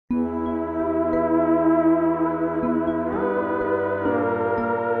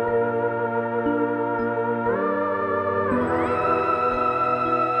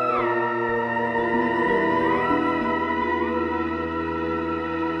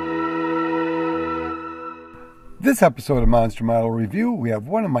This episode of Monster Model Review, we have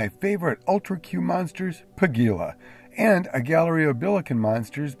one of my favorite Ultra Q monsters, Peguila, and a gallery of Billiken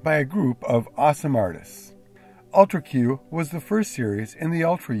monsters by a group of awesome artists. Ultra Q was the first series in the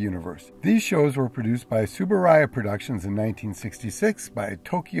Ultra universe. These shows were produced by Pugknows Productions in 1966 by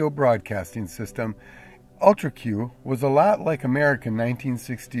Tokyo Broadcasting System. Ultra Q was a lot like American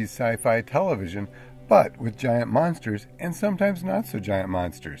 1960s sci-fi television, but with giant monsters and sometimes not so giant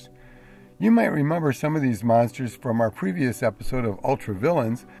monsters. You might remember some of these monsters from our previous episode of Ultra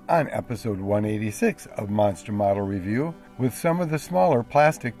Villains on episode 186 of Monster Model Review with some of the smaller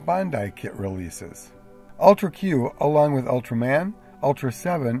plastic Bondi kit releases. Ultra Q, along with Ultraman, Ultra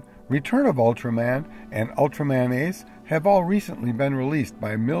 7, Return of Ultraman, and Ultraman Ace have all recently been released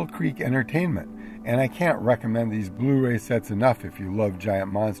by Mill Creek Entertainment, and I can't recommend these Blu-ray sets enough if you love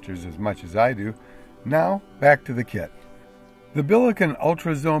giant monsters as much as I do. Now, back to the kit. The Billiken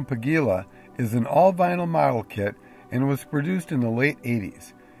Ultra Zone Peguila is an all-vinyl model kit and was produced in the late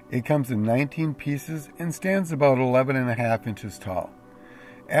 80s. It comes in 19 pieces and stands about 11.5 inches tall.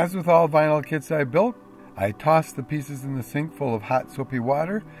 As with all vinyl kits I built, I tossed the pieces in the sink full of hot soapy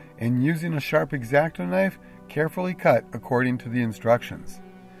water and using a sharp X-Acto knife, carefully cut according to the instructions.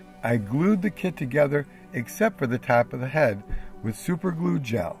 I glued the kit together except for the top of the head with super glue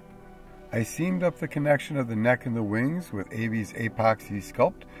gel. I seamed up the connection of the neck and the wings with AV's Epoxy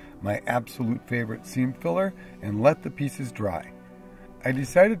Sculpt, my absolute favorite seam filler, and let the pieces dry. I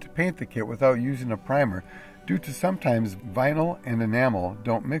decided to paint the kit without using a primer due to sometimes vinyl and enamel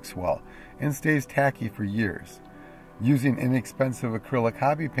don't mix well and stays tacky for years. Using inexpensive acrylic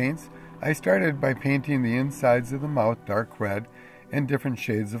hobby paints, I started by painting the insides of the mouth dark red and different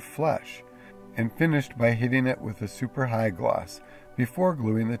shades of flesh, and finished by hitting it with a super high gloss before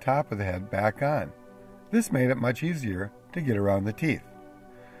gluing the top of the head back on. This made it much easier to get around the teeth.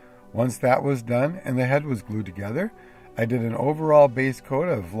 Once that was done and the head was glued together, I did an overall base coat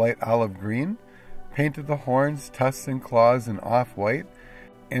of light olive green, painted the horns, tusks, and claws in off-white,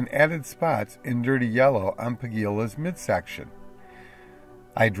 and added spots in dirty yellow on Peguila's midsection.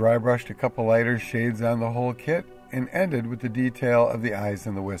 I dry brushed a couple lighter shades on the whole kit and ended with the detail of the eyes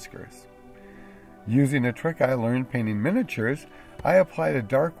and the whiskers. Using a trick I learned painting miniatures, I applied a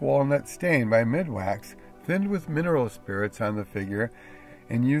dark walnut stain by Midwax, thinned with mineral spirits on the figure,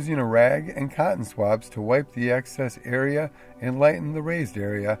 and using a rag and cotton swabs to wipe the excess area and lighten the raised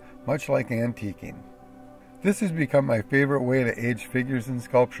area, much like antiquing. This has become my favorite way to age figures and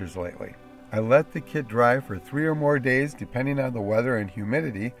sculptures lately. I let the kit dry for 3 or more days depending on the weather and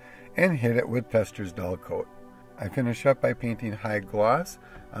humidity, and hit it with Tester's Dull Coat. I finish up by painting high gloss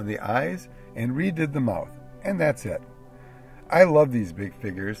on the eyes and redid the mouth, and that's it. I love these big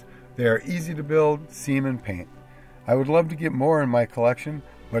figures. They are easy to build, seam, and paint. I would love to get more in my collection,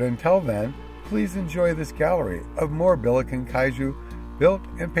 but until then, please enjoy this gallery of more Billiken Kaiju built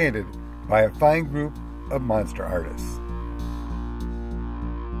and painted by a fine group of monster artists.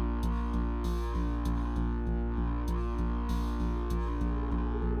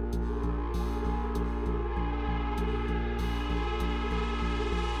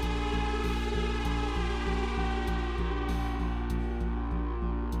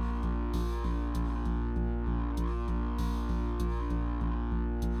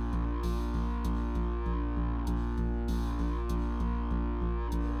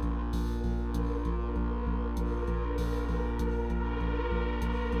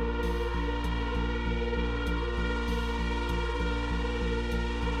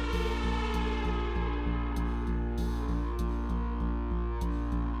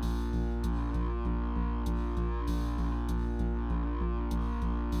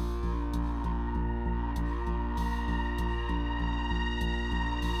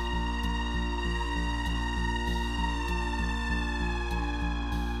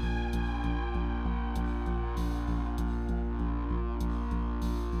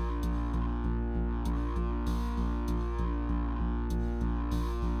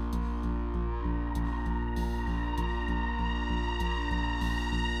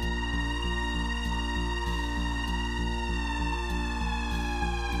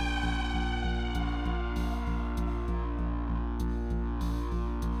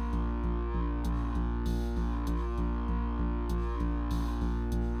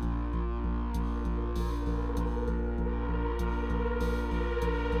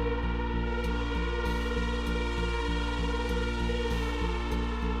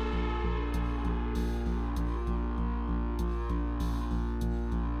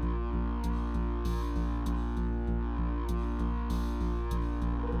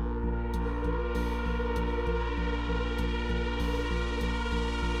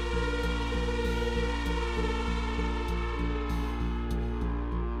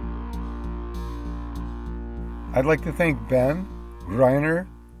 I'd like to thank Ben, Greiner,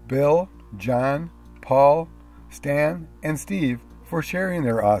 Bill, John, Paul, Stan, and Steve for sharing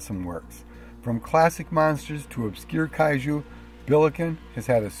their awesome works. From classic monsters to obscure kaiju, Billiken has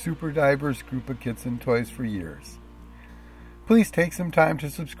had a super diverse group of kits and toys for years. Please take some time to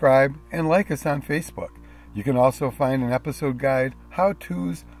subscribe and like us on Facebook. You can also find an episode guide,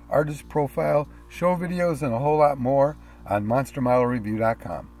 how-tos, artist profile, show videos, and a whole lot more on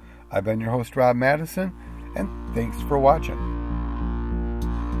MonsterModelReview.com. I've been your host, Rob Mattison, and thanks for watching.